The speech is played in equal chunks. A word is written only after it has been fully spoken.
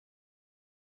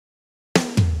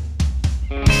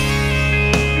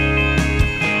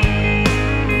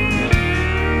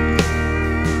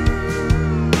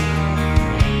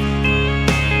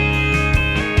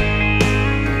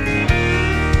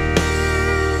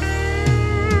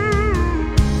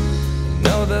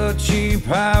cheap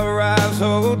high-rise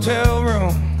hotel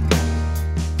room.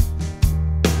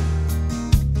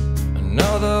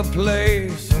 Another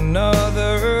place,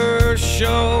 another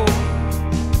show,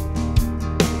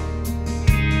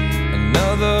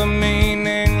 another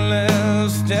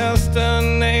meaningless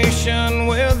destination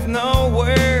with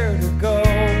nowhere to go.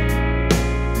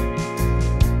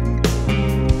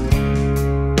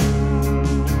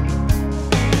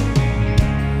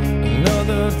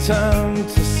 Another time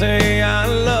to say I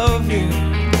love you.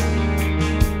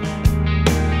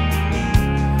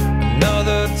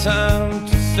 Another time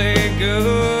to say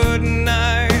good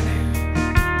night.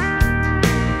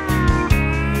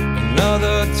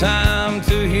 Another time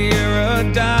to hear a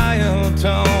dial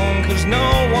tone, 'cause no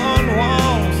one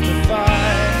wants to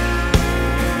fight.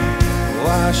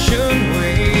 Why should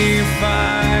we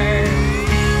fight?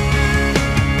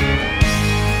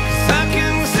 'Cause I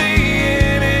can see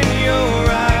it in your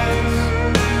eyes.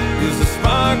 Is the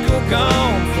sparkle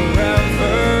gone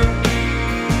forever?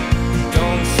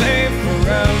 Don't say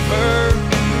forever.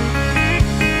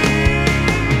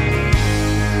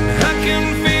 I can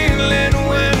feel it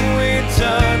when we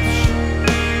touch.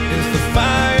 Is the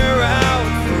fire out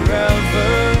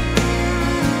forever?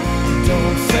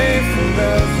 Don't say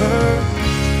forever.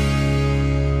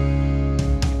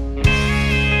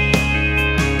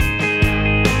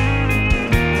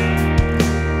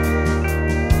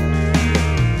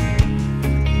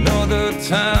 Another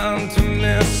time to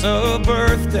miss a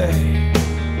birthday.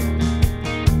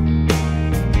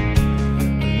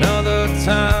 Another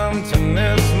time to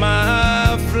miss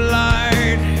my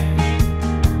flight.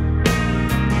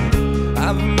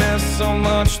 I've missed so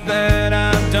much that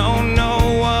I don't know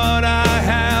what I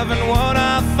have and what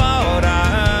I thought I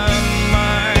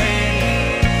might.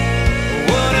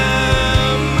 What I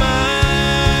might,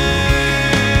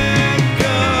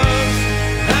 'cause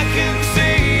I can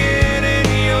see it in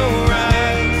your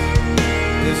eyes.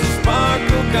 Is the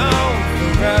sparkle gone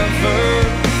forever?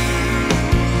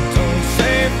 Don't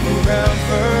say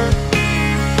forever.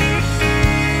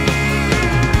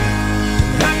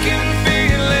 I can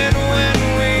feel it when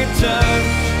we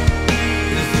touch.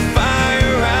 Is the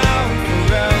fire out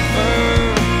forever?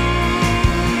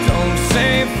 Don't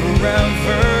say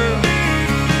forever.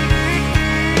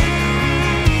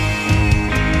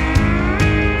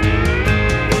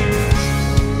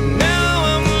 Now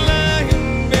I'm lying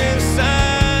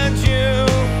beside you,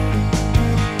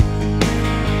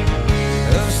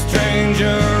 a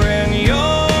stranger in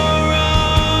your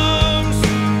arms.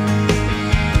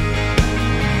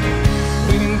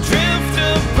 We can drift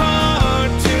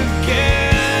apart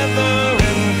together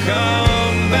and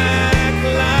come back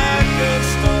like a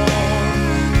storm,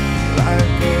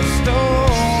 like a storm.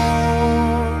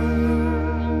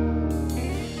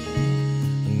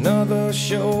 Another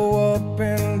show up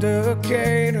in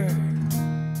Decatur.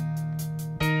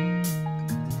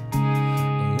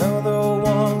 Another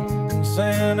one in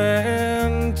San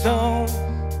Antone.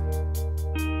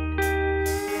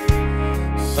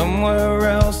 Somewhere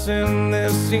else in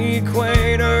this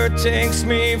equator takes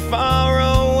me far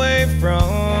away from